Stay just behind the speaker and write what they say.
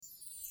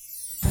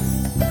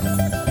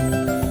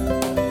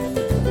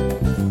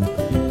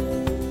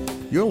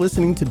You're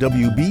listening to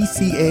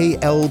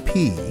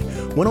WBCA-LP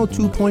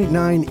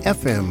 102.9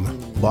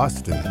 FM,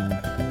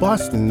 Boston,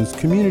 Boston's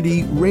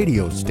community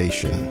radio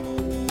station.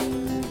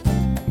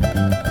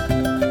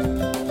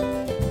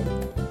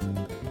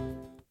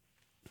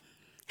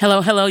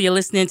 Hello, hello. You're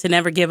listening to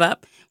Never Give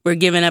Up, where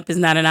giving up is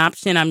not an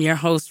option. I'm your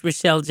host,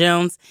 Rochelle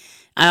Jones.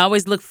 I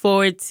always look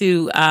forward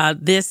to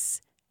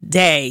this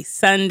day,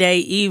 Sunday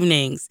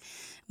evenings,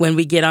 when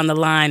we get on the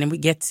line and we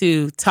get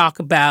to talk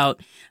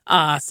about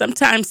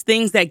sometimes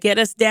things that get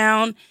us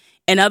down,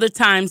 and other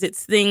times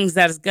it's things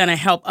that is going to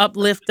help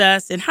uplift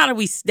us. And how do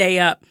we stay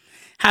up?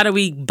 How do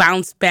we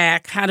bounce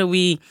back? How do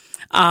we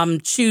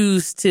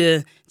choose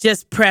to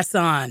just press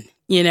on,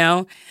 you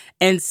know?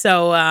 And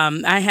so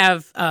I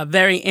have a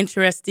very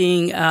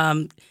interesting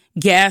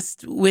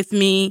guest with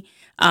me.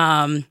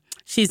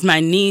 She's my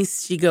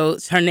niece.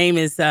 Her name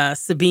is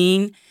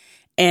Sabine.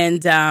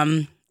 And,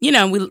 you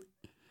know,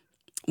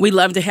 we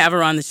love to have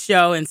her on the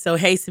show. And so,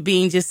 hey,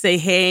 Sabine, just say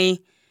hey.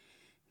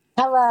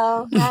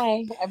 Hello.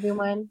 Hi,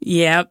 everyone.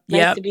 Yep.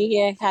 Nice to be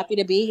here. Happy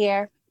to be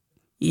here.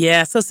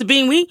 Yeah. So,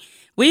 Sabine,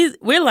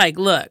 we're like,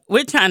 look,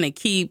 we're trying to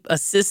keep a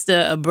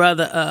sister, a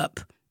brother up,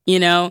 you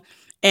know,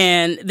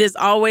 and there's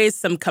always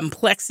some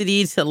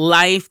complexity to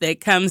life that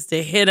comes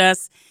to hit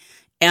us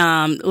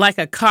like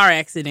a car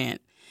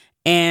accident.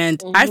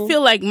 And I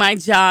feel like my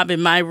job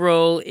and my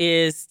role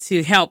is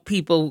to help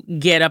people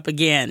get up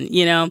again,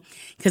 you know,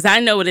 because I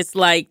know what it's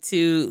like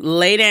to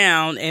lay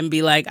down and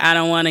be like, I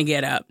don't want to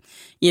get up.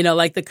 You know,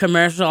 like the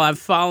commercial, I've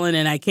fallen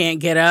and I can't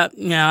get up.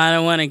 You know, I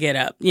don't want to get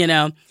up, you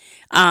know.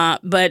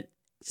 But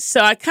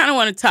so I kind of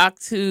want to talk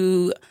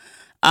to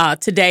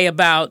today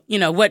about, you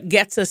know, what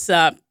gets us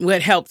up,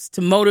 what helps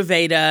to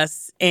motivate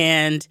us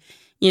and,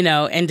 you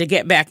know, and to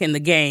get back in the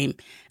game.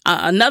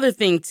 Another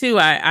thing, too,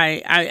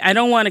 I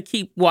don't want to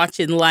keep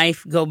watching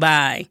life go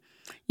by.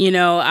 You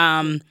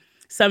know,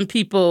 some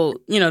people,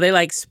 you know, they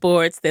like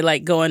sports. They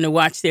like going to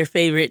watch their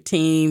favorite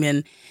team.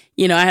 And,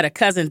 you know, I had a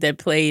cousin that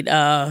played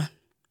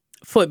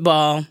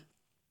football,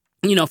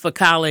 you know, for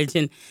college.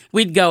 And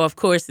we'd go, of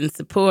course, in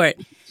support.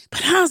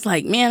 But I was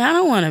like, man, I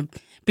don't want to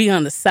be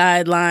on the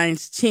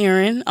sidelines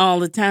cheering all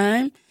the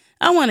time.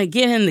 I want to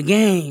get in the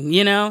game,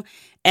 you know.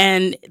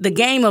 And the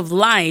game of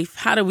life,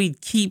 how do we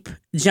keep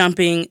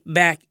jumping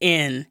back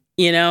in,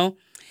 you know?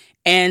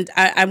 And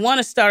I want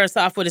to start us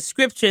off with a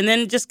scripture and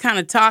then just kind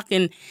of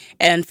talking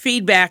and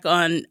feedback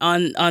on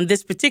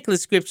this particular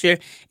scripture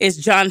is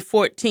John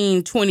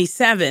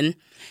 14:27.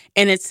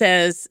 And it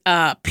says,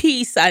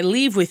 peace I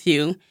leave with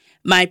you,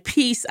 my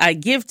peace I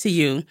give to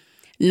you.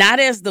 Not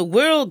as the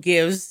world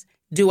gives,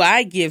 do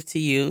I give to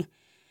you.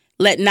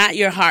 Let not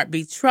your heart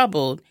be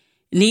troubled,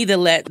 neither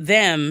let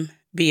them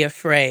be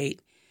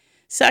afraid.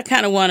 So I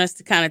kind of want us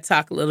to kind of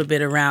talk a little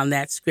bit around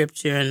that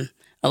scripture and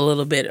a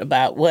little bit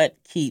about what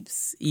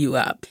keeps you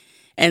up.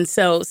 And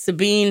so,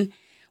 Sabine,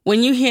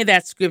 when you hear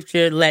that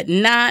scripture, let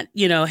not,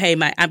 you know, hey,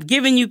 I'm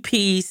giving you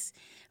peace.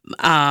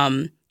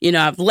 You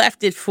know, I've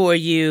left it for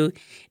you.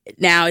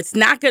 Now, it's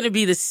not going to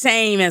be the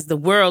same as the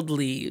world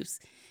leaves.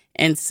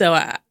 And so,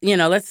 you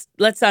know,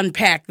 let's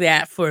unpack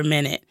that for a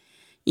minute.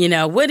 You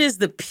know, what is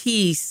the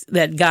peace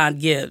that God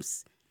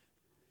gives?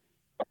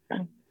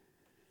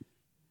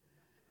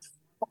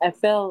 I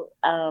feel,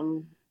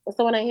 so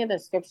when I hear the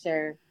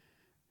scripture,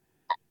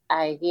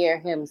 I hear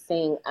him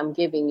saying, I'm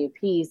giving you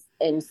peace.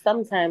 And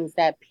sometimes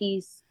that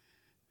peace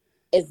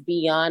is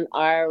beyond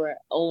our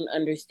own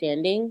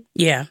understanding.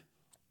 Yeah.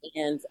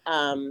 And,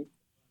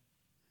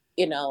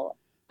 you know,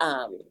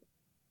 I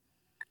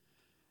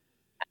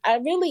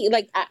really,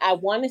 like, I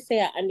want to say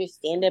I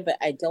understand it, but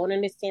I don't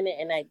understand it.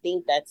 And I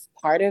think that's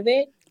part of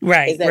it.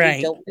 Right, is that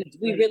right.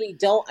 We really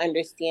don't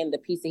understand the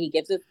peace that he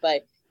gives us,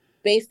 but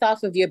based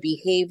off of your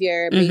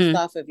behavior, based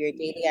off of your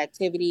daily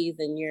activities,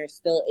 and you're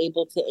still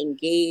able to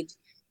engage,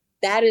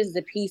 that is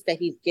the peace that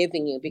he's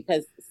giving you.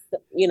 Because,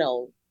 you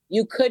know,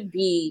 you could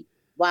be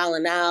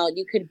wilding out,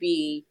 you could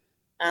be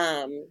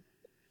out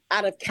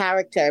of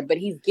character, but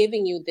he's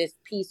giving you this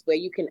peace where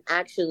you can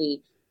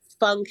actually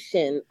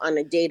function on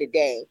a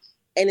day-to-day.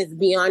 And it's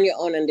beyond your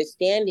own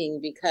understanding,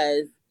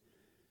 because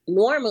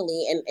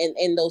normally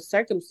in those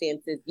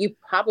circumstances, you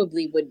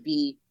probably would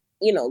be,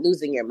 you know,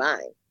 losing your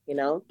mind. You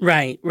know,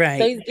 right.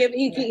 So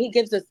he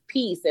gives us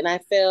peace, and I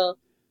feel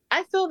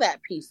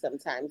that peace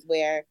sometimes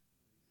where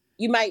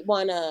you might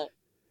want to,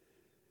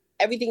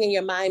 everything in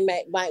your mind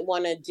might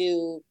want to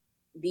do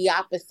the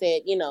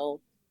opposite, you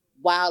know,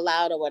 wild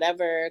out or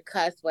whatever,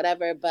 cuss,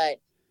 whatever, but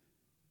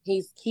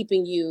he's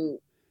keeping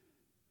you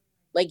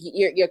like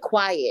you're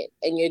quiet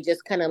and you're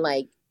just kind of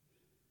like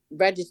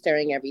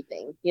registering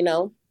everything, you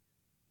know.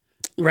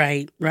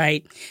 Right.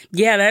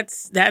 Yeah,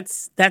 that's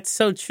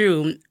so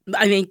true.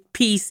 I think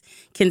peace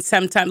can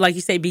sometimes, like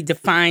you say, be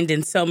defined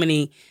in so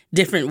many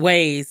different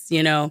ways,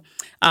 you know.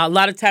 A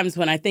lot of times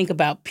when I think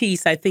about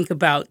peace, I think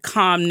about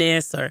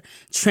calmness or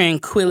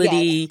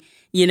tranquility,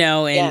 you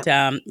know, and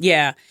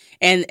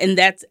and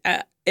that's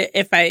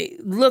if I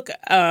look,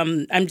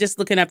 I'm just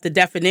looking up the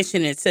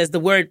definition. It says the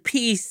word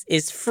peace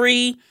is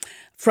free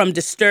from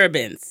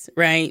disturbance,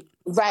 right?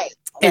 Right.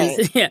 And Right.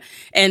 it's, yeah,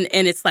 and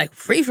it's like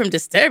free from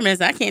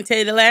disturbance. I can't tell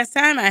you the last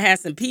time I had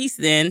some peace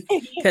then,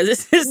 because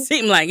it just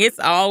seemed like it's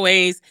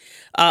always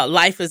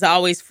life is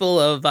always full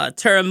of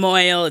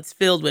turmoil. It's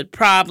filled with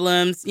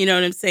problems. You know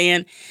what I'm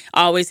saying?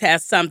 Always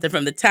has something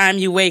from the time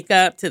you wake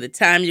up to the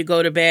time you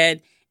go to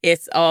bed.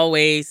 It's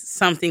always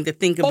something to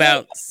think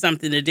about,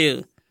 something to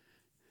do.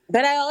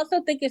 But I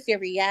also think it's your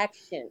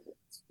reaction.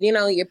 You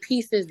know, your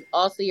peace is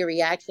also your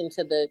reaction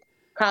to the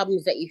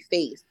problems that you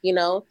face. You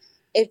know,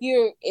 if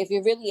you're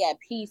really at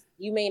peace,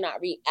 you may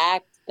not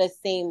react the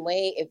same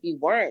way if you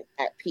weren't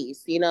at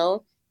peace. You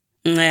know,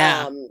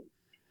 Yeah.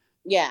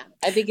 Yeah,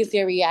 I think it's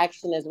your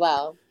reaction as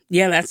well.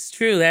 Yeah, that's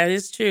true. That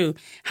is true.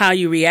 How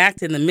you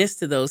react in the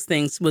midst of those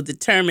things will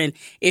determine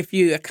if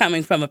you are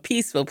coming from a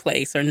peaceful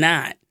place or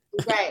not.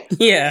 Right.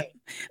 Yeah, Right.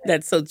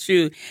 that's so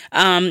true.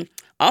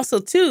 Also,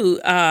 too,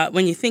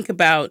 when you think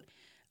about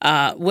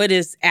what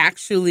is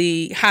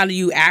actually, how do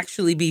you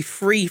actually be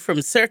free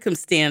from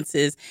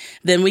circumstances,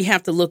 then we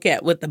have to look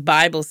at what the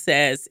Bible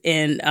says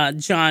in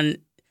John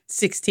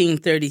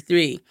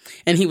 16:33.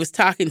 And he was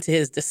talking to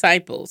his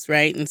disciples,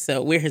 right? And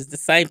so we're his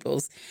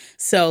disciples.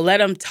 So let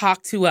him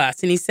talk to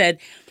us. And he said,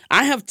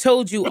 I have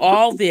told you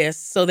all this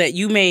so that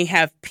you may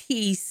have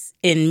peace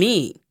in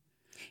me.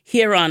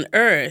 Here on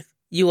earth,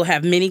 you will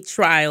have many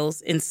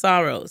trials and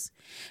sorrows,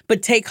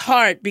 but take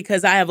heart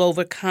because I have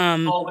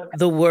overcome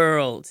the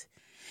world.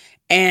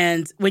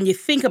 And when you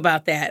think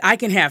about that, I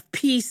can have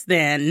peace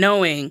then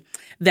knowing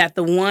that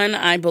the one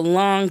I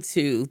belong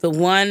to, the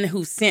one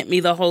who sent me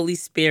the Holy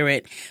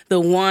Spirit, the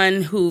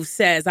one who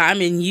says,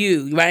 I'm in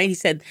you, right? He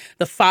said,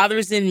 the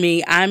Father's in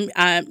me, I'm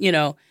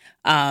and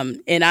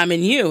I'm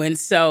in you. And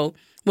so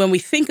when we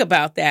think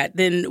about that,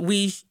 then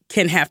we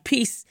can have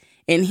peace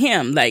in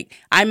him. Like,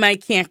 I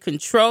might can't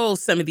control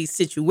some of these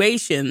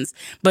situations,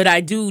 but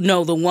I do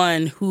know the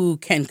one who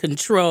can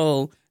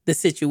control the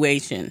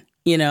situation,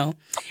 you know,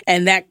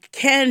 and that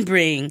can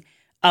bring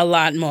a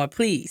lot more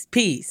peace,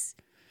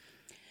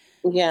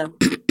 Yeah.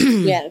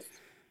 Yes.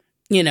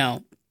 you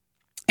know,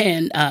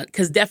 and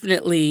because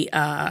definitely,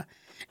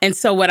 and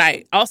so what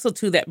I also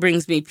too that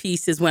brings me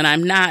peace is when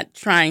I'm not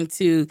trying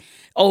to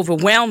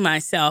overwhelm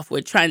myself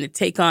with trying to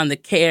take on the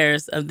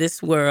cares of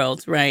this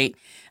world, right?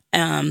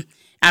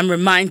 I'm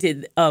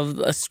reminded of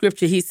a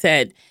scripture. He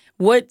said,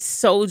 what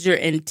soldier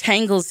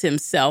entangles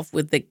himself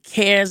with the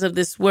cares of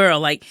this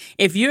world? Like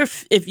if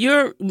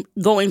you're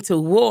going to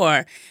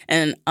war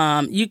and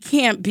you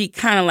can't be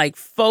kind of like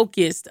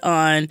focused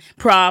on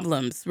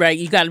problems, right?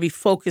 You got to be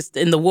focused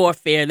in the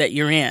warfare that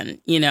you're in,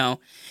 you know.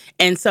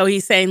 And so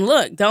he's saying,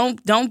 look,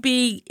 don't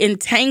be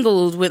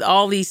entangled with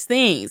all these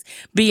things.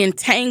 Be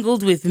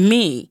entangled with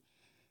me.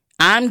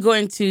 I'm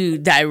going to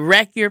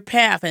direct your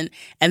path. And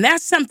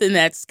that's something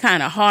that's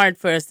kind of hard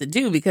for us to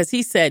do because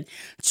he said,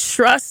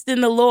 trust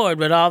in the Lord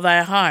with all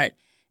thy heart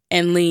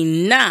and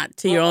lean not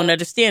to your own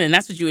understanding.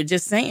 That's what you were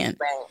just saying.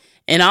 Right.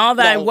 In all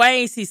thy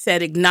ways, he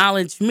said,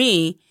 acknowledge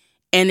me.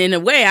 And in a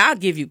way, I'll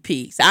give you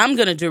peace. I'm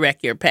going to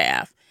direct your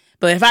path.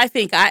 But if I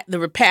think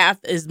the path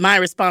is my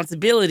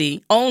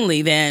responsibility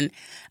only, then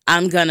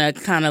I'm going to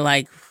kind of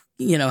like,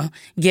 you know,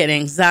 get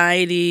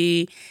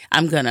anxiety.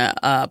 I'm going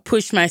to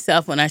push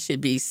myself when I should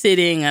be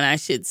sitting and I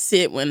should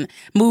sit when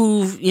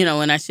move, you know,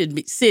 when I should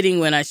be sitting,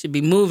 when I should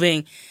be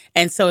moving.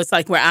 And so it's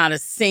like we're out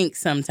of sync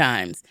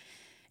sometimes.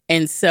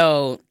 And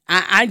so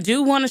I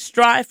do want to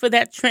strive for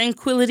that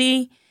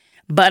tranquility,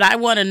 but I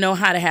want to know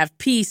how to have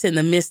peace in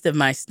the midst of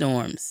my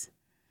storms.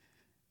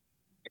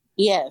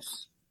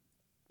 Yes.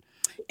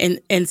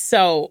 And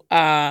so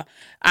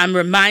I'm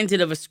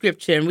reminded of a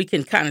scripture, and we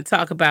can kind of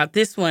talk about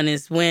this one,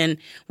 is when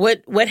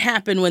what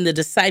happened when the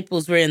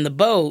disciples were in the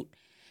boat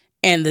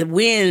and the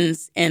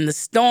winds and the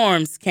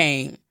storms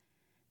came.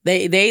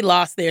 They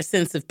lost their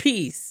sense of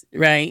peace,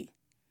 right?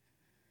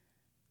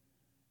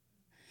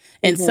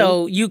 And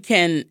so you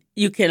can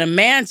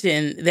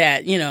imagine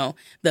that, you know,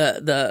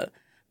 the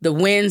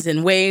winds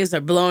and waves are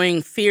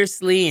blowing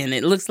fiercely and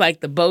it looks like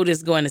the boat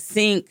is going to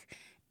sink.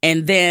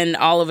 And then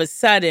all of a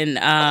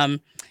sudden,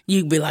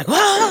 you'd be like,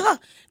 "Whoa,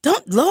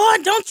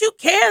 don't you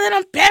care that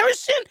I'm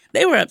perishing?"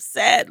 They were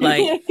upset.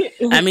 Like,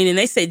 I mean, and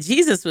they said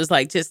Jesus was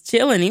like just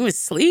chilling. He was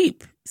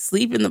sleep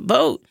in the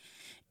boat.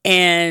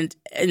 And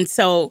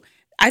so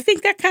I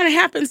think that kind of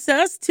happens to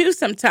us too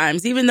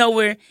sometimes, even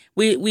though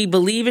we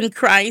believe in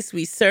Christ,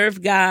 we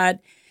serve God,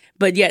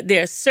 but yet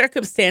there are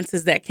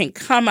circumstances that can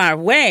come our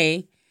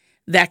way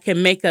that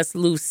can make us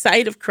lose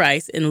sight of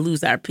Christ and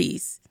lose our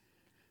peace.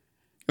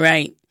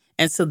 Right?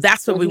 And so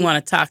that's what we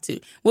want to talk to.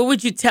 What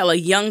would you tell a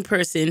young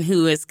person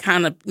who is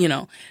kind of,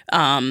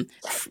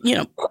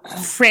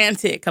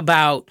 frantic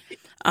about,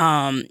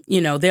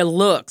 their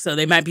looks, or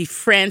they might be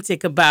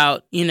frantic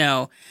about,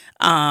 making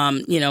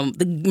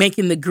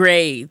the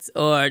grades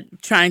or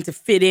trying to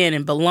fit in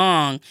and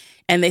belong,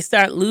 and they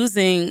start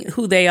losing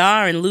who they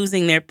are and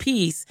losing their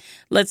peace?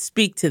 Let's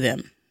speak to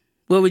them.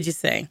 What would you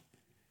say?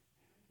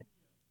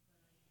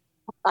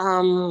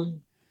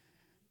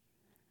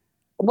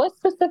 What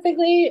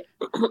specifically?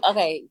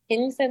 Okay,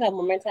 can you say that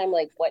one more time?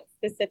 Like, what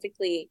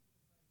specifically?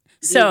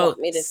 So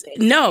me to say?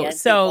 no,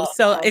 Yes, so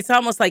it's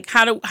almost like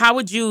how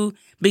would you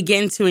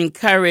begin to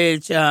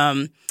encourage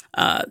a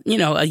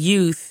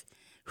youth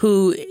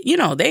who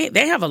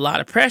they have a lot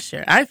of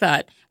pressure. I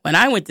thought when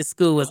I went to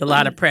school was a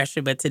lot of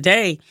pressure, but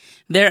today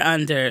they're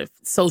under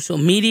social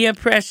media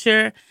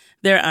pressure.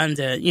 They're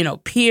under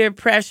peer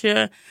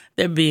pressure.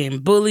 They're being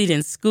bullied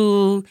in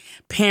school.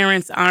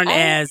 Parents aren't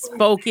as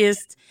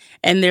focused,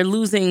 and they're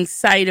losing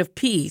sight of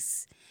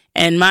peace.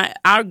 And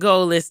our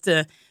goal is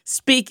to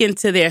speak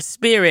into their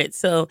spirit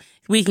so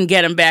we can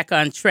get them back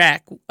on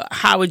track.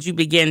 How would you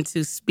begin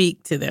to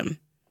speak to them?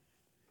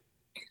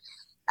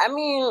 I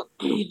mean,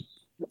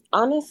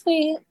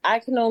 honestly, I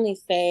can only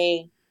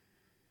say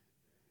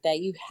that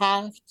you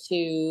have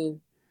to,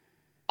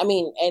 I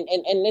mean,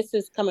 and this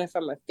is coming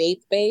from a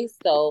faith base,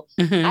 so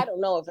Mm-hmm. I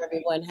don't know if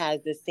everyone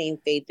has the same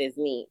faith as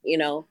me,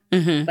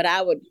 Mm-hmm. but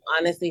I would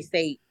honestly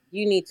say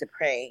you need to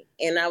pray.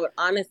 And I would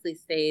honestly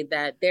say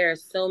that there are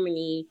so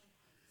many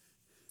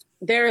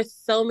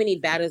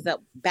battles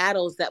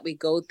that we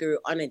go through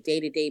on a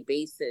day-to-day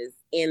basis,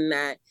 in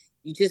that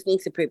you just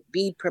need to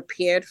be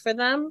prepared for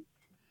them.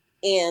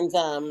 And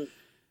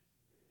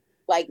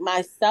like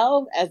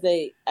myself as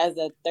a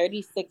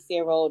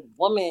 36-year-old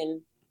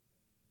woman,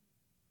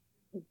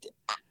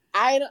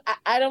 I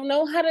don't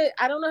know how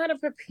to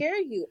prepare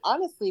you,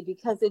 honestly,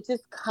 because it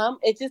just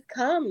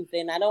comes,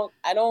 and I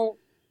don't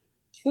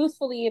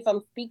truthfully, if I'm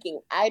speaking,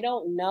 I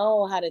don't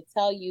know how to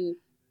tell you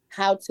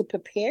how to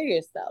prepare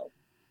yourself.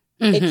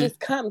 Mm-hmm. It just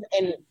comes.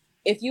 And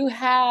if you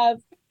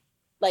have,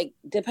 like,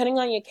 depending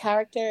on your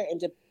character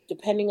and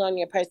depending on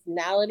your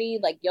personality,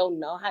 like, you'll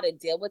know how to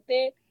deal with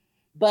it.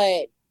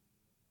 But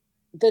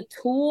the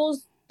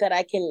tools that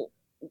I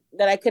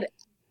could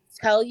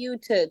tell you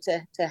to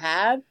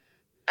have,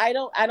 I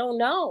don't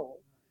know.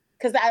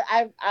 Because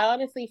I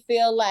honestly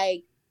feel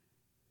like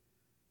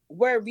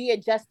we're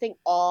readjusting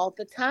all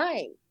the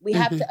time. We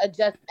have to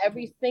adjust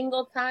every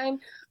single time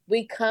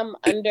we come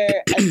under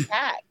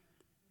attack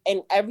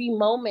in every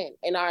moment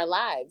in our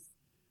lives.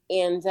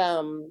 And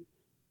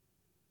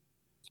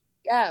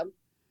I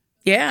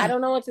don't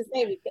know what to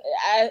say.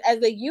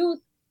 As a youth,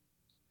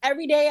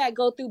 every day I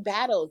go through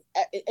battles,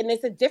 and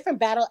it's a different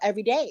battle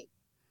every day.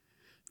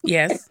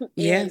 Yes.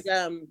 Yes.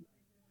 And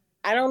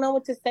I don't know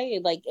what to say.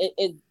 Like,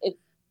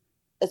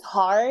 it's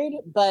hard,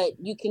 but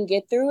you can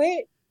get through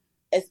it,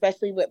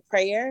 especially with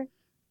prayer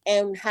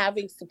and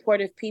having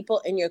supportive people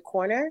in your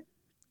corner.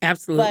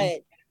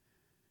 Absolutely.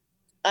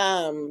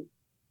 But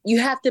you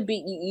have to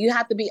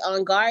be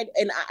on guard,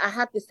 and I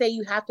have to say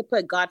you have to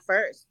put God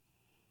first.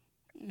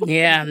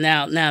 Yeah.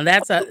 Now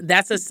that's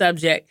a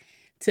subject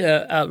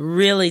to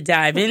really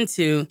dive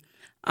into.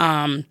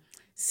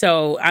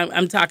 So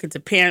I'm talking to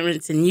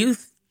parents and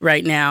youth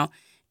right now.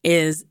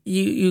 Is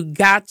you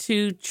got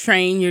to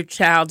train your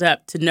child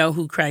up to know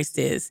who Christ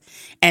is,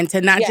 and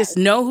to not just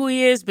know who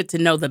he is, but to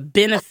know the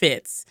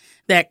benefits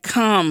that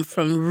come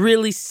from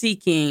really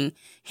seeking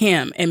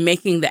him and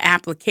making the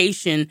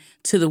application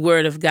to the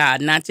word of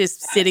God, not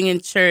just sitting in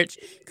church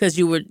because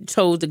you were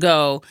told to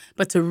go,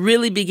 but to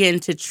really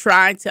begin to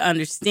try to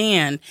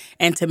understand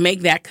and to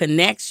make that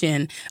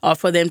connection, or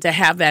for them to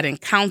have that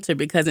encounter,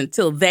 because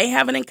until they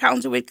have an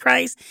encounter with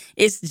Christ,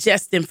 it's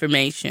just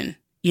information.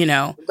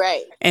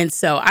 Right. And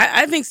so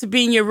I think,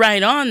 Sabine, you're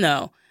right on,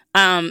 though.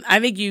 I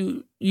think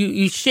you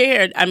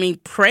shared,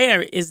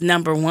 prayer is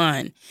number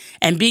one.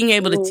 And being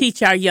able to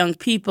teach our young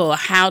people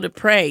how to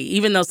pray,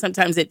 even though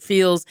sometimes it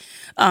feels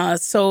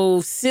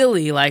so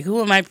silly, like,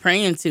 who am I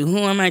praying to? Who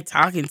am I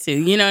talking to?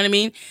 You know what I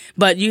mean?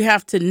 But you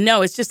have to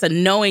know, it's just a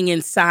knowing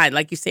inside,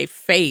 like you say,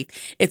 faith.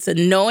 It's a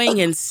knowing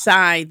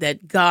inside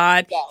that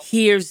God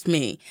hears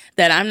me,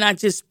 that I'm not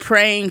just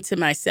praying to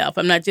myself.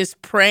 I'm not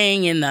just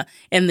praying in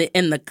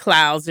the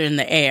clouds or in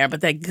the air,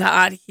 but that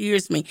God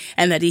hears me,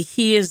 and that he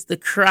hears the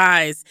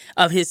cries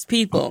of his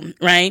people,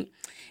 right?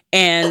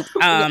 And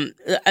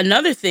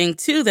another thing,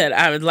 too, that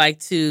I would like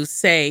to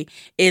say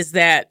is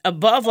that,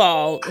 above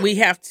all, we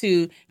have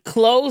to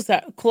close.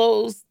 I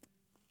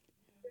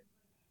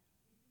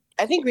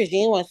think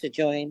Regine wants to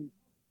join.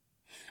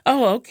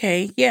 Oh,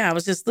 okay. Yeah, I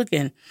was just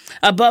looking.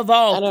 Above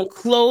all,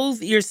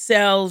 clothe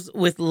yourselves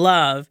with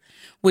love,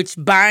 which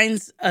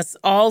binds us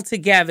all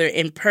together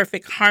in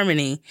perfect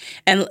harmony,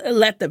 and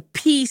let the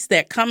peace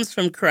that comes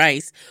from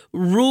Christ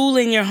rule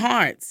in your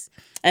hearts.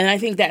 And I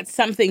think that's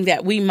something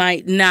that we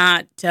might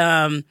not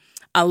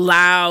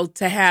allow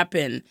to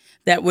happen,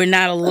 that we're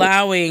not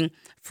allowing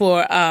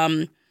for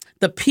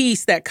the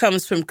peace that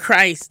comes from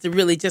Christ to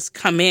really just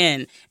come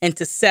in and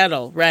to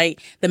settle, right?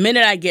 The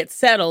minute I get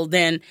settled,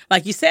 then,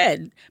 like you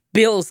said,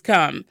 bills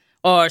come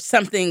or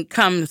something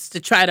comes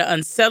to try to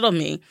unsettle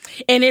me.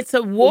 And it's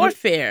a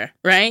warfare,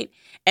 right?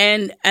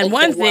 And It's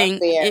one a thing,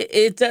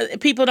 warfare.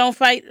 people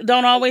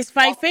don't always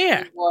fight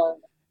fair.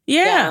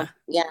 Yeah.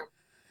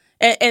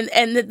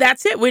 And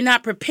that's it. We're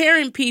not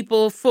preparing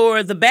people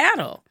for the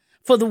battle,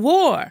 for the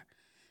war.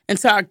 And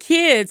so our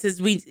kids,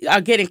 as we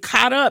are getting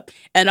caught up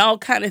in all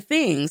kind of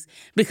things,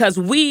 because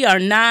we are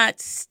not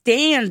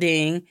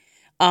standing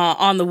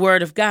on the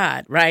word of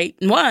God, right?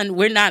 One,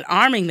 we're not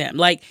arming them.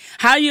 Like,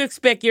 how you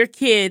expect your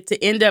kid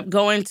to end up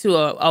going to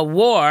a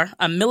war,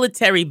 a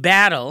military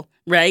battle,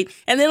 right?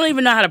 And they don't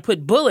even know how to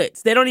put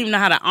bullets. They don't even know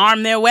how to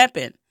arm their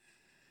weapon.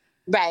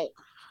 Right.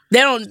 They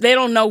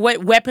don't know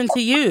what weapon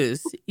to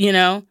use, you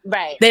know?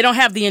 Right. They don't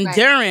have the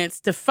endurance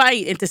to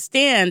fight and to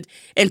stand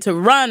and to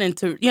run and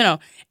to, you know.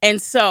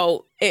 And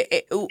so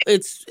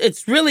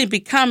it's really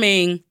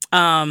becoming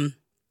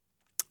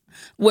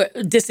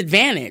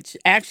disadvantage,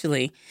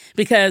 actually,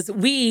 because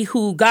we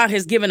who God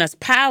has given us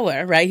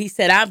power, right? He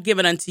said, I've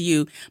given unto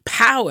you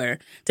power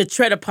to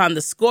tread upon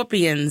the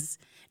scorpions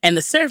and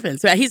the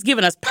serpents, right? He's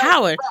given us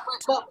power.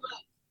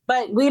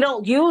 But we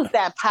don't use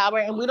that power,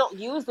 and we don't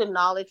use the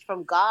knowledge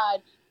from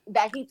God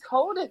that he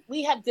told us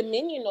we have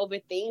dominion over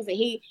things, and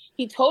he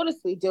told us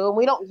we do, and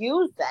we don't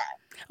use that.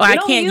 Or I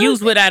can't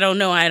use what I don't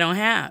know I don't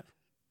have.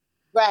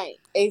 Right,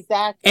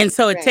 exactly. And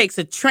so it takes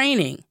a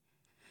training,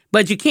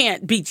 but you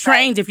can't be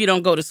trained if you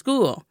don't go to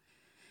school.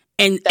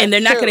 And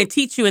they're not going to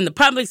teach you in the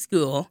public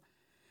school.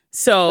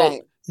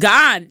 So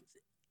God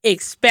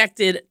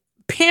expected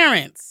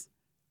parents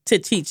to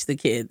teach the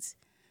kids,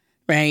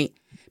 right?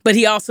 But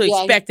he also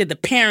expected the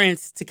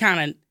parents to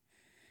kind of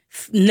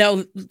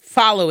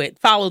follow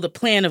the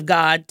plan of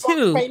God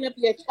too. Train up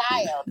your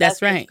child.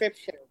 That's right.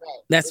 Scripture, right?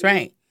 That's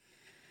right.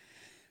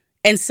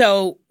 And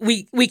so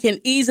we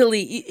can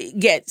easily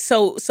get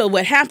so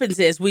what happens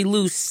is we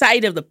lose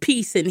sight of the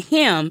peace in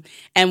him,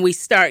 and we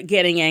start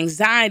getting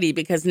anxiety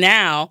because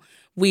now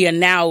we are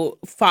now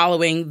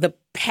following the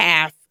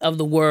path of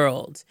the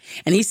world.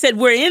 And he said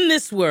we're in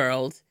this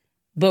world,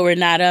 but we're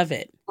not of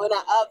it. We're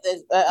not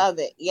of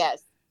it.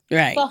 Yes.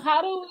 Right. So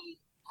how do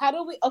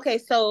we okay,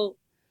 so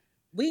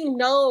we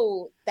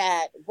know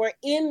that we're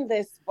in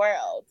this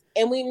world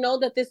and we know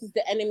that this is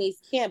the enemy's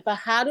camp, but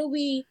how do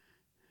we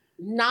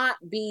not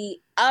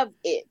be of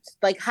it?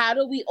 Like, how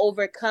do we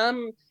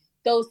overcome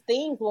those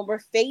things when we're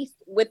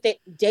faced with it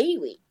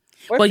daily?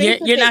 Well,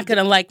 you're not going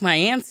to like my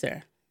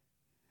answer.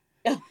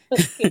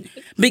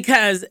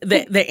 Because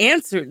the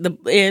answer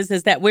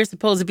is that we're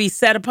supposed to be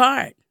set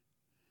apart.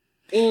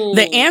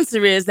 The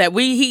answer is that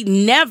he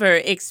never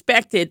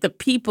expected the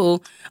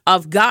people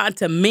of God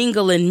to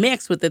mingle and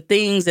mix with the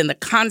things and the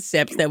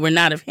concepts that were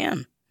not of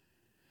him.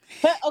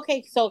 But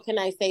okay, so can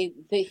I say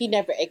that he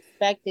never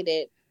expected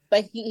it,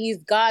 but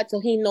he's God,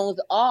 so he knows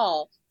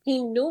all.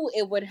 He knew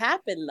it would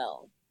happen,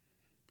 though.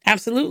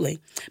 Absolutely.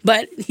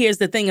 But here's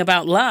the thing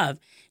about love.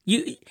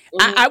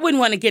 I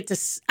wouldn't want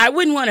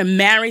to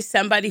marry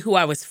somebody who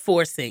I was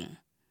forcing.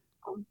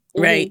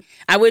 Right.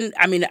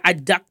 I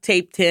duct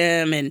taped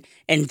him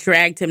and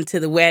dragged him to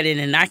the wedding,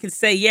 and I could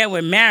say, yeah,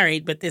 we're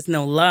married, but there's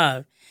no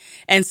love.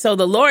 And so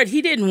the Lord,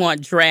 he didn't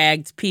want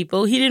dragged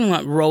people. He didn't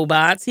want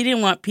robots. He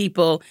didn't want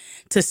people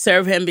to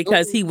serve him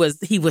because he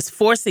was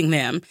forcing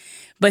them,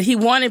 but he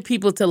wanted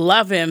people to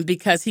love him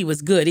because he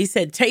was good. He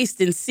said,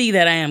 taste and see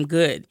that I am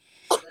good.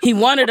 He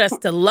wanted us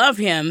to love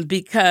him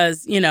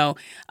because, he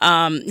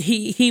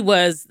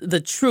was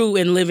the true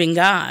and living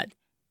God.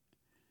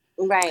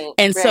 Right.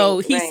 And so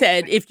he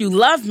said, if you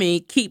love me,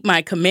 keep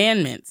my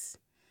commandments.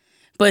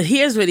 But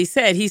here's what he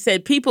said. He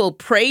said, people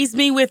praise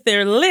me with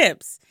their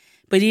lips,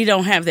 but he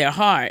don't have their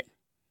heart.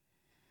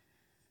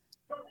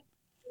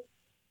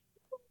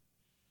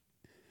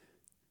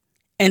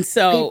 And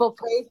so people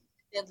praise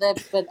their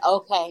lips, but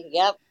okay,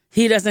 yep.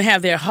 He doesn't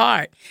have their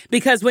heart.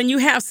 Because when you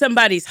have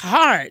somebody's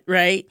heart,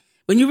 right?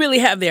 When you really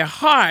have their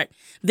heart,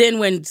 then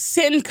when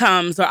sin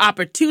comes or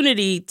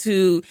opportunity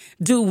to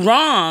do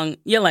wrong,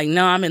 you're like,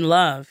 no, I'm in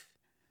love.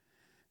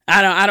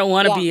 I don't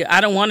want to be.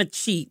 I don't want to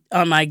cheat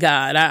on my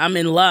God. I'm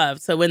in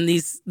love. So when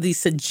these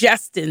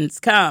suggestions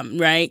come,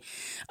 right?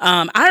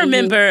 I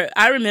remember.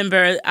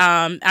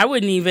 I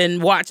wouldn't even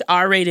watch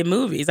R-rated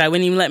movies. I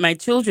wouldn't even let my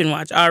children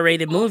watch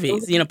R-rated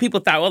movies. People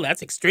thought, well,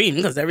 that's extreme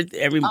because every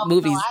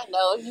movie. No, I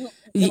know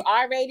you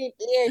R-rated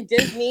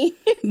Disney.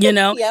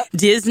 Yep.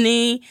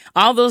 Disney,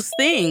 all those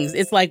things.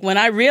 It's like when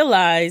I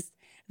realized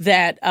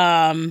that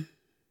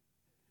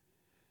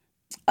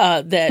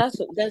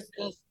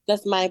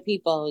that's my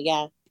people.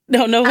 Yeah.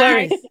 No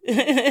worries.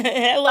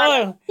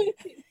 Hello.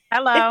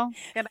 Hello.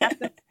 Good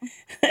afternoon.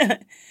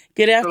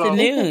 Good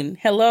afternoon.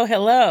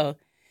 Hello.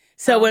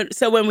 So when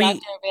we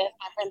Dr. my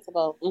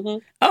principal. Mm-hmm.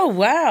 Oh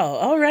wow.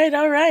 All right.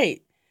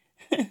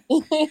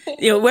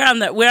 We're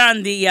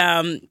on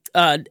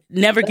the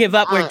Never Give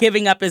Up, where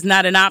giving up is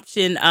not an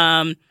option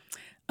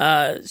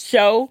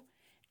show,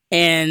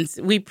 and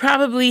we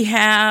probably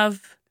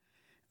have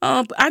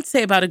I'd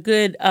say about a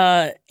good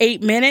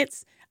 8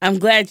 minutes. I'm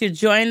glad you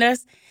joined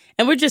us.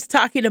 And we're just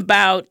talking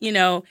about,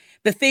 the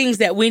things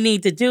that we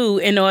need to do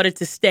in order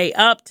to stay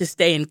up, to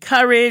stay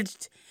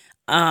encouraged,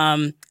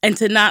 and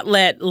to not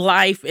let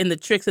life and the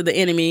tricks of the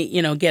enemy,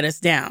 get us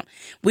down.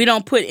 We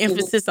don't put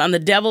emphasis on the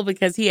devil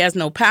because he has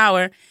no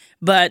power,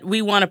 but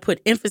we want to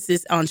put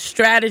emphasis on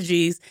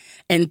strategies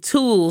and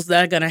tools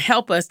that are going to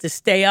help us to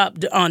stay up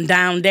on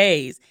down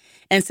days.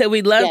 And so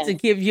we'd love to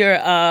give your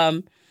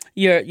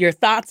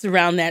thoughts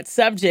around that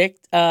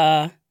subject.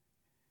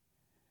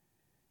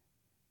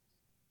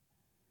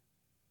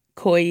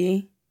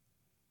 Koyi.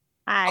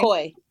 Hi.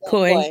 Koi.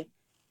 Koi.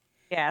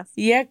 Yes.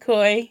 Yeah,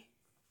 Koi.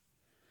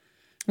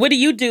 What do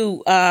you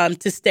do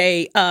to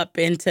stay up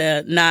and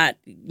to not,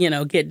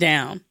 get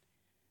down?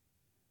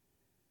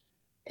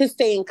 To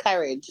stay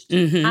encouraged.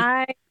 Mm-hmm.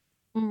 I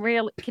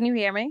really, can you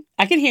hear me?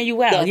 I can hear you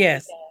well.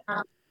 Yes.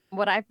 Yes.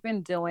 What I've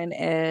been doing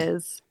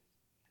is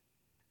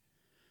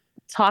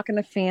talking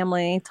to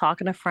family,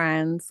 talking to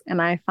friends,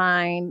 and I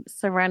find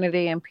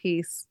serenity and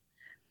peace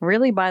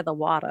really by the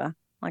water.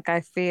 Like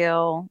I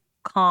feel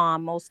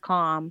calm, most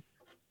calm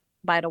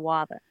by the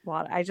water.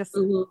 I just,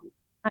 Mm-hmm.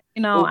 I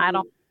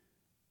Mm-hmm.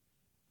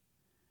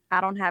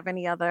 don't have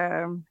any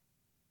other.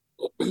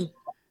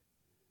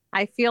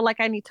 I feel like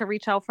I need to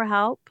reach out for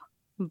help,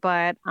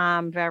 but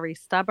I'm very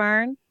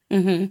stubborn.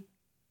 Mm-hmm.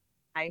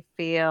 I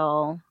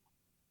feel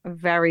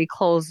very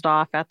closed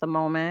off at the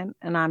moment,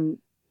 and I'm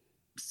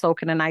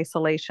soaking in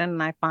isolation,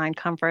 and I find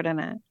comfort in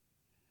it.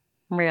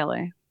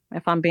 Really,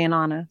 if I'm being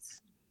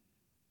honest.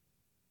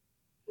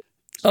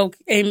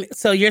 Okay.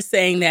 So you're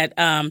saying that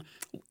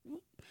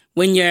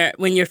when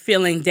you're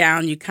feeling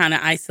down, you kind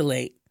of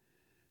isolate.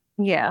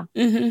 Yeah.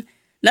 Mm-hmm.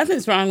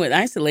 Nothing's wrong with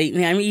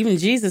isolating. I mean, even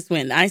Jesus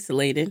went and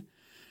isolated,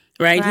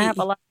 right? I have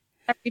a lot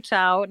I reach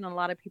out and a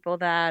lot of people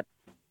that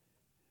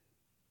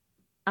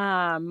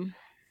um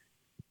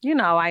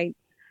I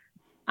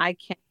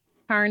can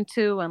turn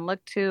to and look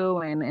to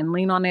and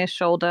lean on their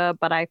shoulder,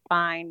 but I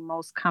find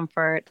most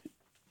comfort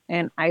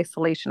in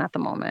isolation at the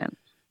moment.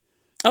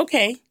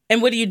 Okay.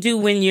 And what do you do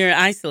when you're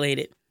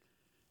isolated?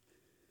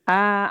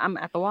 I'm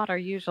at the water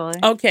usually.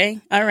 Okay.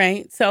 All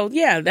right. So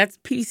yeah, that's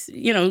peace.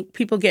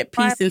 People get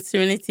peace and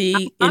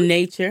serenity I'm in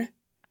nature.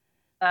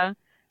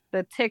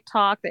 the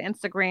TikTok, the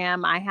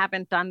Instagram. I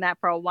haven't done that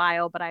for a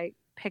while, but I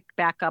picked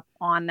back up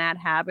on that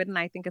habit, and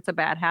I think it's a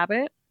bad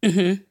habit.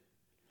 Mm-hmm.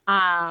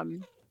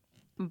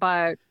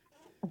 But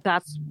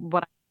that's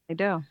what I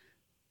do.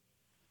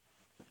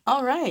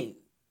 All right.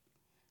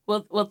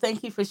 Well,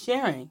 thank you for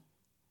sharing.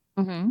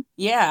 Mm-hmm.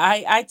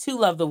 Yeah, I too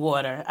love the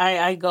water.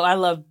 I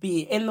love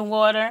being in the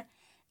water.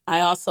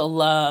 I also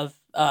love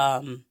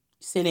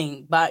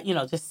sitting by,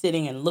 just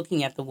sitting and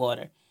looking at the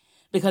water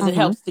because it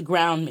helps to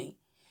ground me.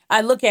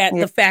 I look at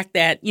the fact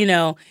that,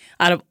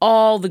 out of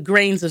all the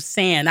grains of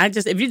sand,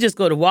 if you just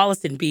go to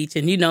Wollaston Beach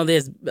and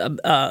there's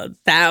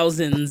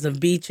thousands of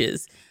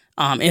beaches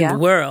in the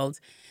world,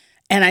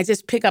 and I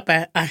just pick up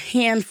a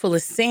handful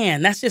of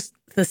sand. That's just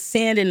the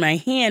sand in my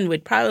hand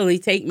would probably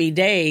take me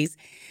days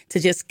to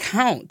just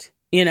count,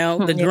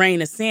 the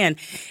grain of sand.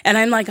 And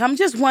I'm like, I'm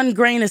just one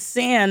grain of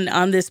sand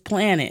on this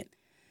planet,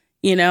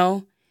 and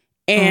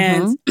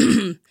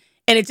and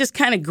it just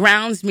kind of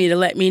grounds me to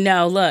let me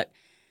know, look,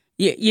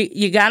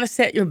 you got to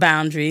set your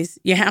boundaries.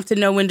 You have to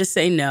know when to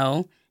say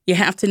no. You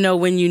have to know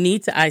when you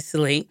need to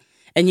isolate.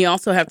 And you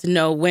also have to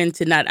know when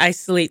to not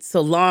isolate so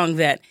long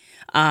that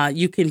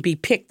you can be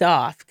picked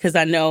off. Because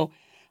I know,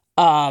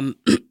 as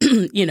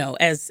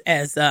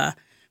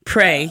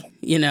prey,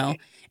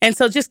 And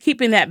so just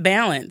keeping that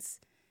balance,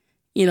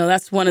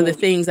 that's one of the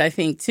things I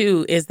think,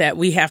 too, is that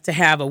we have to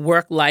have a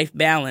work-life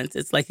balance.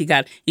 It's like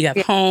you have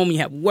home, you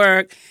have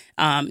work,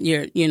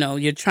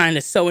 you're trying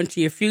to sow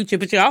into your future,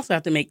 but you also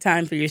have to make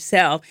time for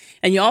yourself.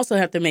 And you also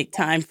have to make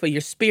time for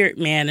your spirit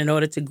man in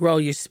order to grow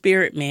your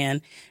spirit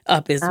man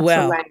up as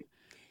well. Right.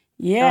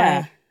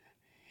 Yeah.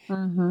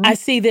 Mm-hmm. I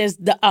see there's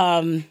the,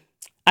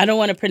 I don't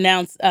want to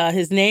pronounce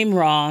his name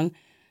wrong.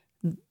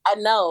 I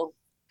know.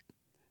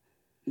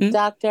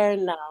 Dr.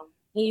 No.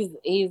 He's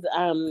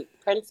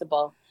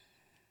principal.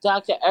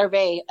 Dr.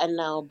 Hervé,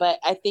 no, but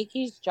I think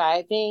he's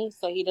driving,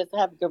 so he doesn't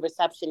have good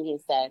reception, he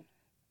said.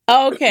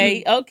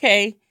 Okay.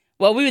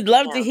 Well, we would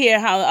love to hear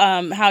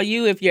how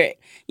you, if you're,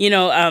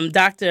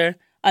 Dr.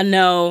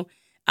 Ano,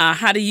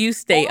 how do you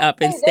stay up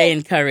and stay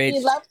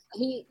encouraged?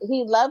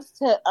 He loves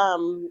to,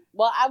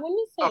 well, I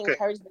wouldn't say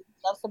encourage, but he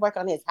loves to work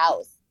on his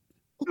house.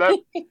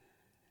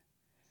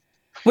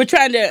 We're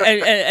trying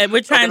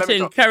to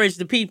encourage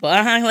the people.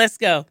 Let's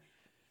go.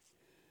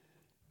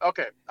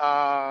 Okay.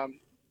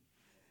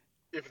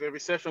 If the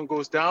reception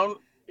goes down,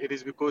 it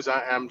is because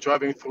I am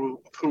driving through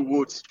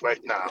woods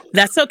right now.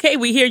 That's okay.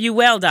 We hear you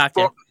well,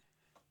 Doctor.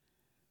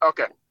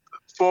 Okay.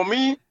 For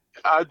me,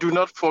 I do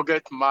not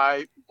forget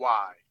my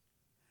why.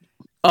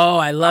 Oh,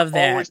 I love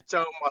that. I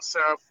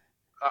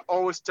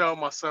always tell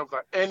myself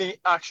that any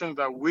action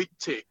that we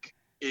take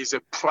is a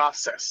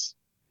process.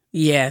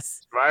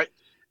 Yes. Right?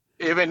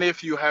 Even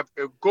if you have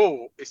a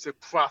goal, it's a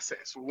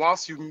process.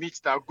 Once you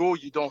meet that goal,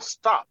 you don't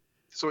stop.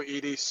 So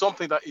it is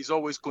something that is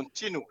always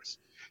continuous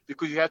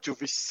because you have to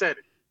reset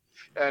it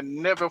and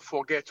never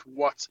forget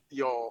what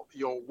your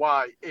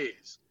why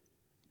is.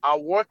 I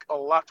work a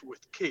lot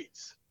with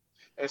kids.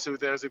 And so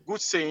there's a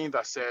good saying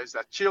that says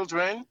that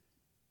children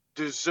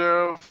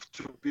deserve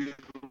to be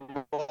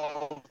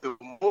loved the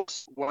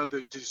most when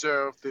they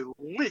deserve the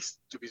least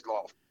to be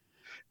loved.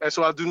 And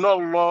so I do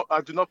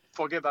not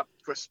forget that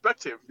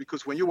perspective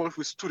because when you work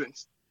with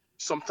students,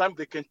 sometimes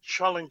they can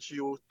challenge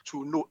you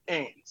to no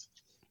end.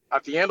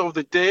 At the end of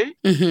the day,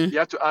 you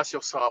have to ask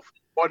yourself,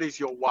 what is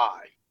your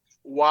why?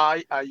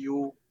 Why are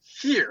you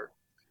here?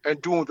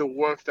 and doing the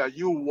work that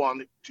you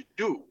wanted to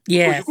do.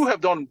 Yes. Because you could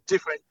have done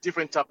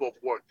different type of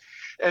work.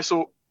 And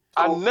so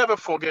I never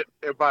forget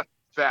about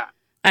that.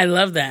 I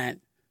love that.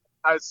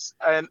 As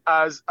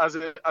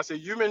a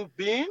human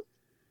being,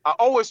 I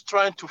always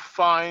trying to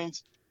find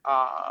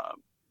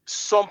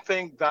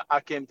something that I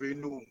can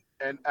renew.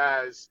 And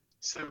as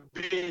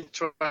Sabine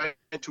trying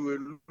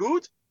to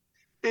allude,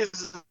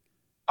 is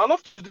I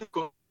love to do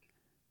good.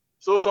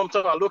 So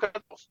sometimes I look at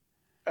those,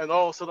 and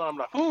all of a sudden I'm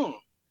like,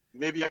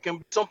 maybe I can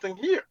do something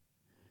here.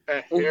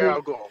 And here I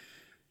go.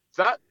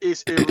 That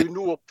is a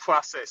renewal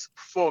process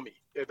for me.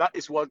 That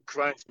is what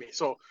grinds me.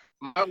 So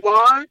my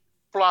why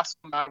plus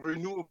my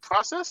renewal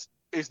process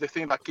is the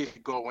thing that keeps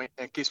me going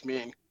and keeps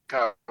me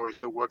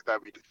encouraged the work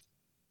that we do.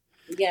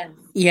 Yeah.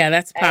 Yeah,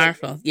 that's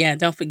powerful. Yeah,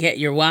 don't forget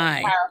your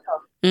why.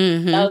 Powerful.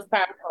 Mm-hmm. That was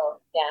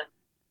powerful.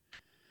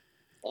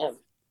 Yeah.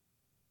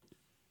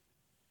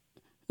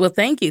 Well,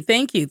 thank you.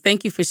 Thank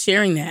you for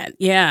sharing that.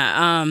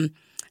 Yeah.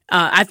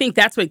 I think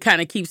that's what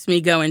kind of keeps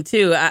me going,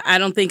 too. I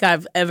don't think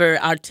I've ever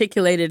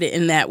articulated it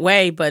in that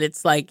way, but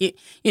it's like,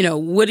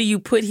 what do you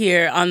put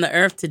here on the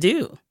earth to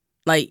do?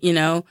 Like,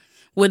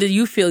 what do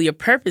you feel your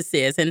purpose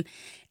is? And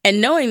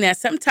knowing that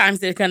sometimes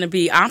there's going to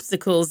be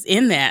obstacles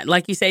in that.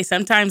 Like you say,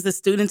 sometimes the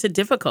students are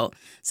difficult.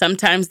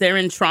 Sometimes they're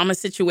in trauma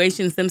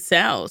situations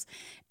themselves.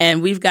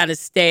 And we've got to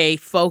stay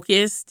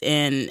focused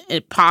and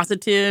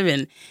positive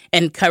and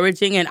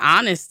encouraging and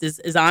honest,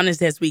 as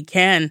honest as we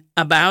can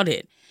about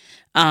it.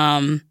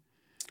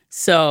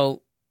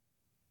 So,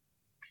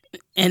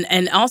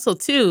 and also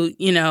too,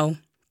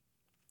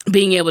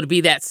 being able to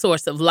be that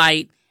source of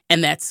light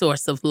and that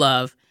source of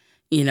love,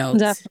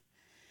 Definitely.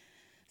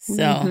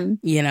 So,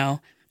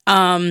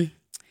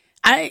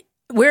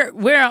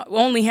 we're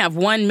only have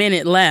 1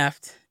 minute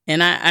left.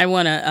 And I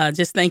want to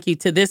just thank you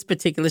to this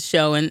particular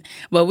show. And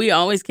we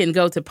always can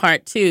go to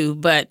part 2,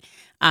 but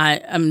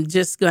I'm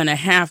just going to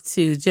have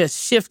to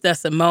just shift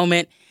us a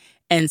moment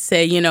and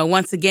say,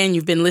 once again,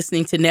 you've been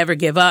listening to Never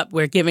Give Up,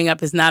 where giving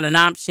up is not an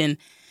option.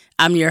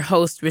 I'm your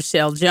host,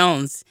 Rochelle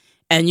Jones.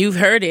 And you've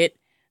heard it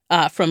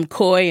from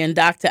Coy and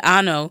Dr.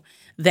 Ano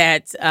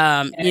that,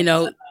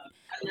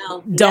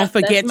 don't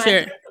forget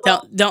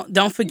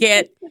don't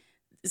forget,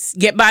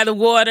 get by the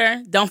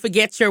water. Don't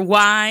forget your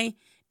why.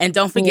 And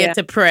don't forget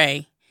to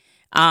pray,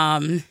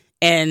 and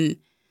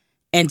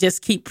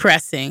just keep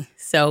pressing.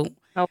 So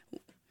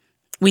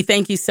we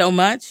thank you so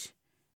much.